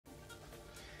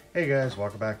Hey guys,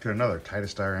 welcome back to another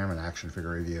Titus Diorama and action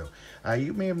figure review.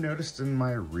 You may have noticed in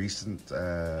my recent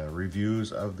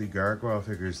reviews of the gargoyle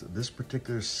figures this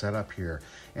particular setup here,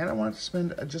 and I want to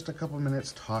spend just a couple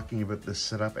minutes talking about this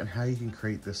setup and how you can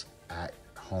create this at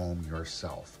home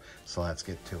yourself. So let's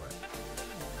get to it.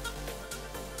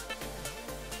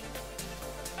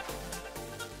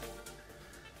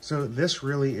 So this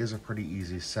really is a pretty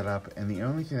easy setup, and the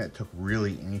only thing that took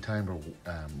really any time to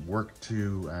work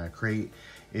to create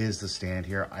is the stand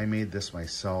here. I made this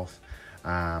myself,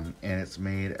 and it's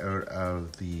made out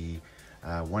of the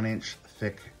 1-inch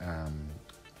thick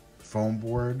foam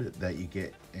board that you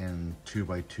get in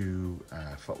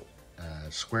 2x2 foot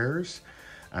squares.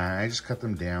 I just cut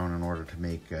them down in order to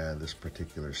make this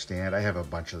particular stand. I have a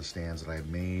bunch of the stands that I've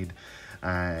made.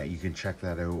 You can check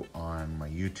that out on my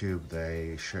YouTube.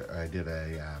 I did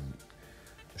a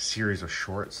series of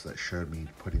shorts that showed me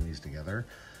putting these together.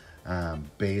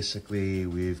 Basically,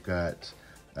 we've got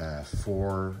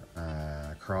 4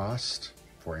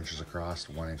 inches across,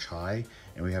 1 inch high,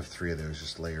 and we have 3 of those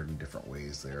just layered in different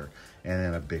ways there. And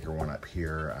then a bigger one up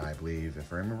here, I believe,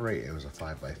 if I remember right, it was a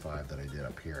 5x5 that I did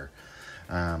up here.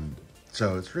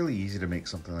 So it's really easy to make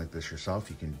something like this yourself.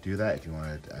 You can do that if you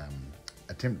want to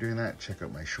attempt doing that. Check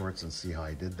out my shorts and see how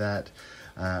I did that.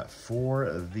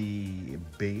 For the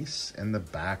base and the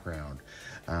background,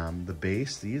 the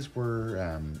base, these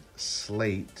were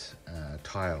slate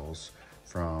tiles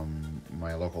from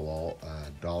my local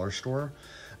dollar store,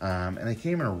 and they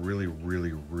came in a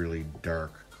really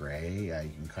dark gray.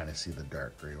 You can kind of see the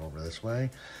dark gray over this way,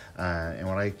 and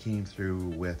when I came through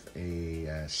with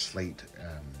a slate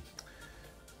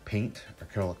paint,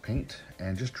 acrylic paint,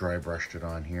 and just dry brushed it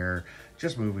on here,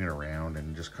 just moving it around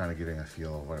and just kind of getting a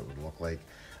feel of what it would look like.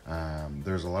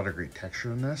 There's a lot of great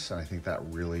texture in this, and I think that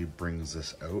really brings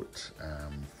this out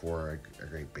for a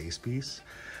great base piece.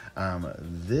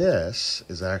 This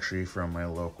is actually from my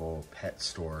local pet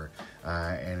store,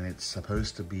 and it's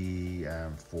supposed to be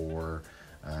for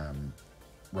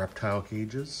reptile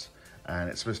cages, and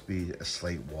it's supposed to be a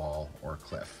slate wall or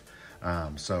cliff.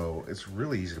 So it's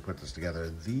really easy to put this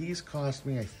together. These cost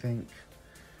me, I think,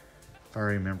 if I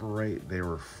remember right, they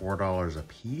were $4 a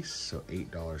piece, so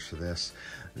 $8 for this.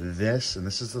 And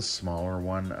this is the smaller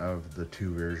one of the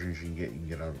 2 versions you can get. You can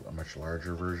get a much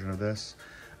larger version of this.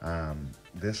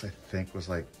 This I think was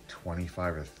like $25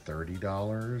 or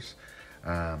 $30.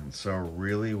 So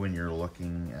really, when you're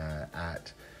looking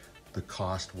at the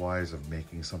cost-wise of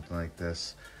making something like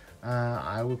this,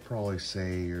 I would probably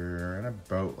say you're in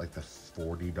about like the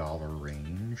 $40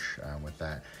 range with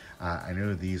that. I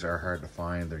know these are hard to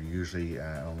find. They're usually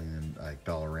only in like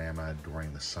Dollarama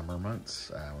during the summer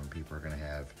months when people are going to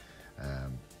have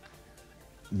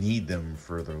need them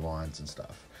for their lawns and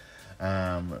stuff.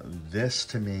 This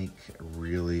to make,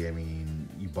 really, I mean,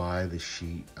 you buy the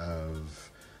sheet of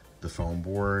the foam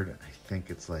board. I think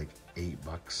it's like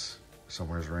 $8,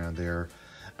 somewhere around there,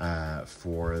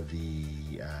 for the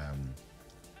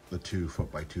 2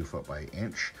 foot by 2 foot by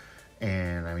inch.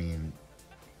 And I mean,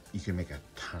 you can make a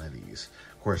ton of these.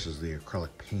 Of course, there's the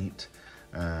acrylic paint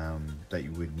that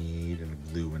you would need, and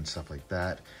glue and stuff like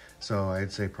that. So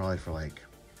I'd say probably for like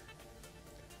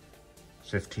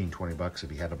 $15-20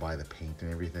 if you had to buy the paint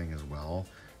and everything as well.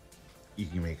 You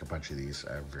can make a bunch of these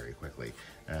very quickly.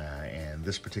 And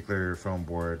this particular foam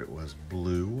board was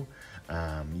blue.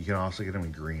 You can also get them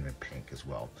in green and pink as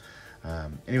well.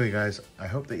 Anyway, guys, I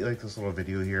hope that you like this little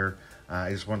video here.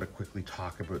 I just wanted to quickly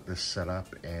talk about this setup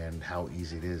and how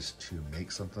easy it is to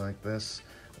make something like this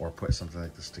or put something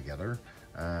like this together,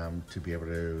 to be able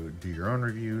to do your own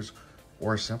reviews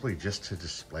or simply just to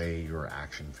display your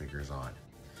action figures on.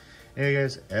 Anyway,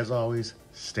 guys, as always,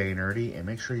 stay nerdy and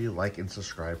make sure you like and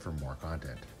subscribe for more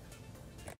content.